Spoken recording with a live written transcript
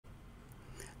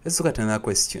Let's look at another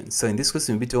question. So in this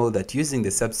question, we'll be told that using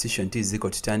the substitution t is equal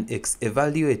to tan x,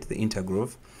 evaluate the integral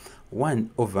of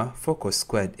 1 over 4 cos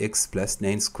squared x plus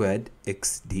 9 squared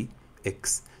x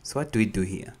dx. So what do we do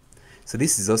here? So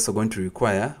this is also going to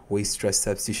require Weierstrass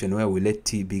substitution, where we let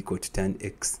t be equal to tan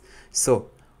x. So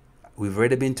we've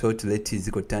already been told to let t is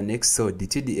equal to tan x. So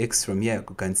dt dx from here,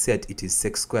 you can see that it is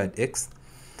sec squared x.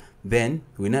 Then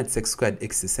we know that sec squared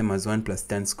x is the same as 1 plus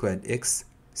tan squared x.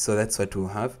 So that's what we'll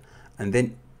have. And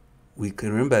then we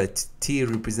can remember that t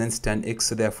represents tan x,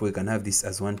 so therefore we can have this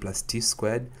as 1 plus t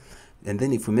squared. And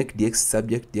then if we make dx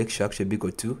subject, dx shall actually be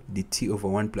equal to dt over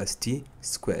 1 plus t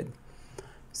squared.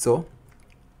 So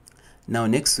now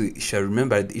next we shall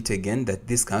remember it again that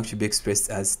this can actually be expressed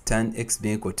as tan x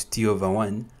being equal to t over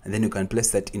 1, and then you can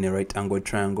place that in a right angle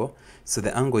triangle. So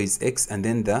the angle is x, and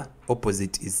then the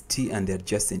opposite is t, and the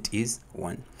adjacent is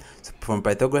 1. So from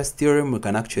Pythagoras theorem, we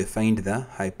can actually find the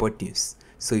hypotenuse.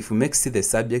 So if we make c the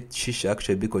subject, she shall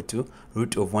actually be equal to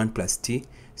root of 1 plus t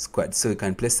squared. So we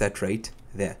can place that right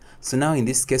there. So now in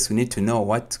this case, we need to know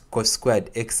what cos squared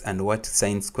x and what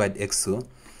sin squared x will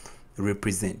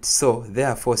represent. So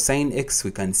therefore, sin x,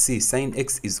 we can see sin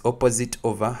x is opposite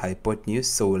over hypotenuse.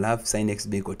 So we'll have sin x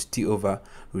be equal to t over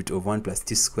root of 1 plus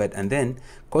t squared. And then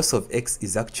cos of x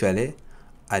is actually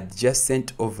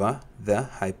adjacent over the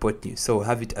hypotenuse. So we'll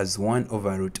have it as 1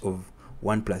 over root of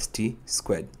 1 plus t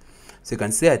squared. So you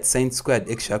can say that sin squared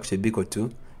x shall actually be equal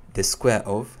to the square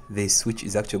of this, which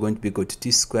is actually going to be equal to t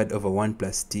squared over 1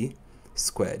 plus t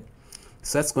squared.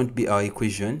 So that's going to be our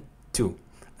equation 2.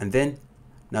 And then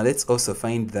now let's also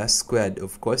find the squared,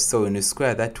 of course. So when we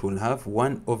square that, we'll have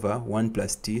 1 over 1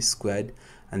 plus t squared.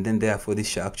 And then therefore this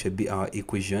shall actually be our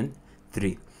equation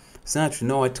 3. So now to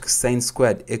know what sin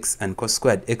squared x and cos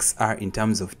squared x are in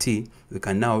terms of t, we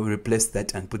can now replace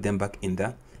that and put them back in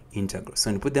the integral. So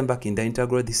when you put them back in the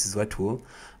integral, this is what we'll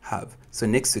have. So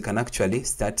next we can actually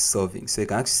start solving. So you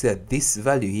can actually say that this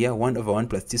value here, 1 over 1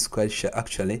 plus t squared, shall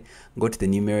actually go to the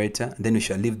numerator, and then we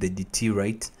shall leave the dt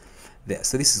right there.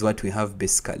 So this is what we have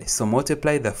basically. So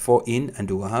multiply the 4 in,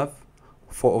 and we'll have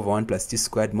 4 over 1 plus t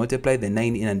squared. Multiply the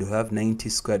 9 in, and we'll have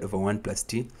 9t squared over 1 plus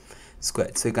t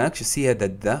squared. So you can actually see here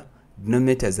that the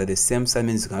denominators are the same, so that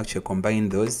means you can actually combine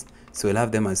those. So we'll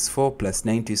have them as 4 plus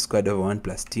 9t squared over 1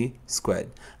 plus t squared.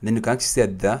 And then you can actually see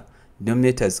that the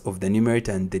denominators of the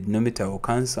numerator and the denominator will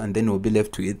cancel, and then we'll be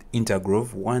left with integral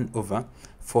of 1 over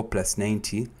 4 plus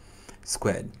 9t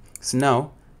squared. So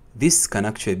now this can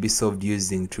actually be solved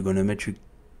using tan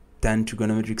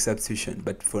trigonometric substitution.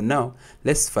 But for now,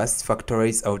 let's first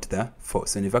factorize out the 4.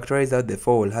 So when you factorize out the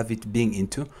 4, we'll have it being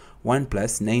into 1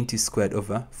 plus 9t squared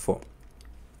over 4.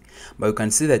 But you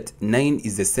can see that 9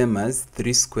 is the same as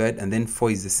 3 squared, and then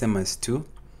 4 is the same as 2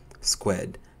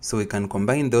 squared. So we can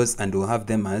combine those, and we'll have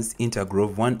them as integral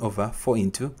of 1 over 4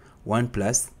 into 1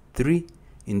 plus 3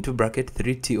 into bracket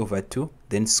 3t over 2,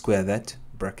 then square that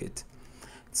bracket.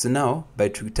 So now, by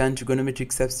tan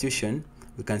trigonometric substitution,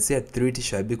 we can say that 3t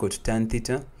shall be equal to tan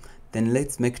theta. Then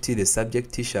let's make t the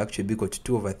subject. T shall actually be equal to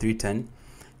 2 over 3 tan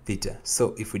theta.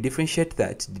 So if we differentiate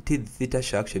that, dt theta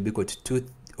shall actually be equal to 2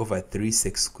 over 3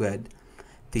 sec squared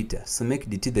theta. So make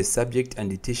dt the subject,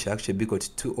 and dt shall actually be equal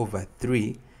to 2 over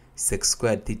 3 sec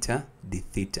squared theta d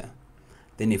theta.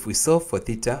 Then if we solve for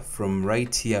theta from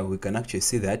right here, we can actually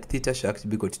see that theta shall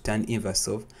actually be equal to tan inverse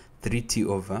of 3t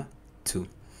over 2.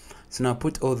 So now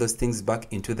put all those things back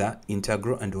into the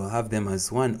integral, and we'll have them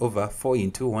as 1 over 4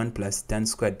 into 1 plus tan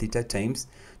squared theta times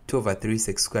 2 over 3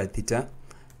 sec squared theta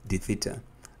d theta.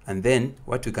 And then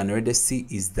what we can already see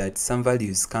is that some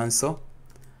values cancel.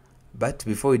 But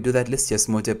before we do that, let's just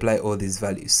multiply all these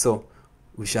values. So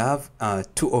we shall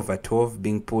have 2 over 12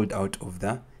 being pulled out of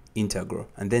the integral.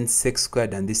 And then sec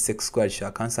squared and this sec squared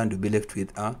shall cancel, and we'll be left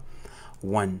with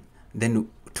 1. Then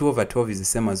 2 over 12 is the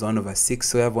same as 1 over 6.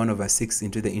 So we have 1 over 6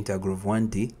 into the integral of 1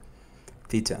 d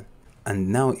theta. And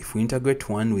now if we integrate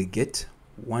 1, we get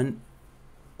 1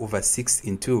 over 6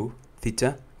 into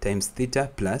theta times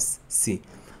theta plus c.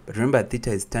 But remember,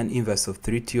 theta is tan inverse of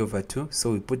 3t over 2.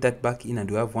 So we put that back in, and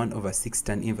we have 1 over 6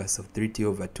 tan inverse of 3t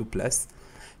over 2 plus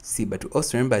c. But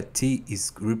also remember, t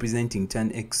is representing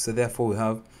tan x. So therefore we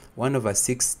have 1 over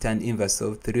 6 tan inverse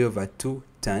of 3 over 2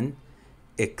 tan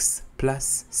x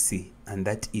plus c. And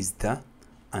that is the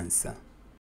answer.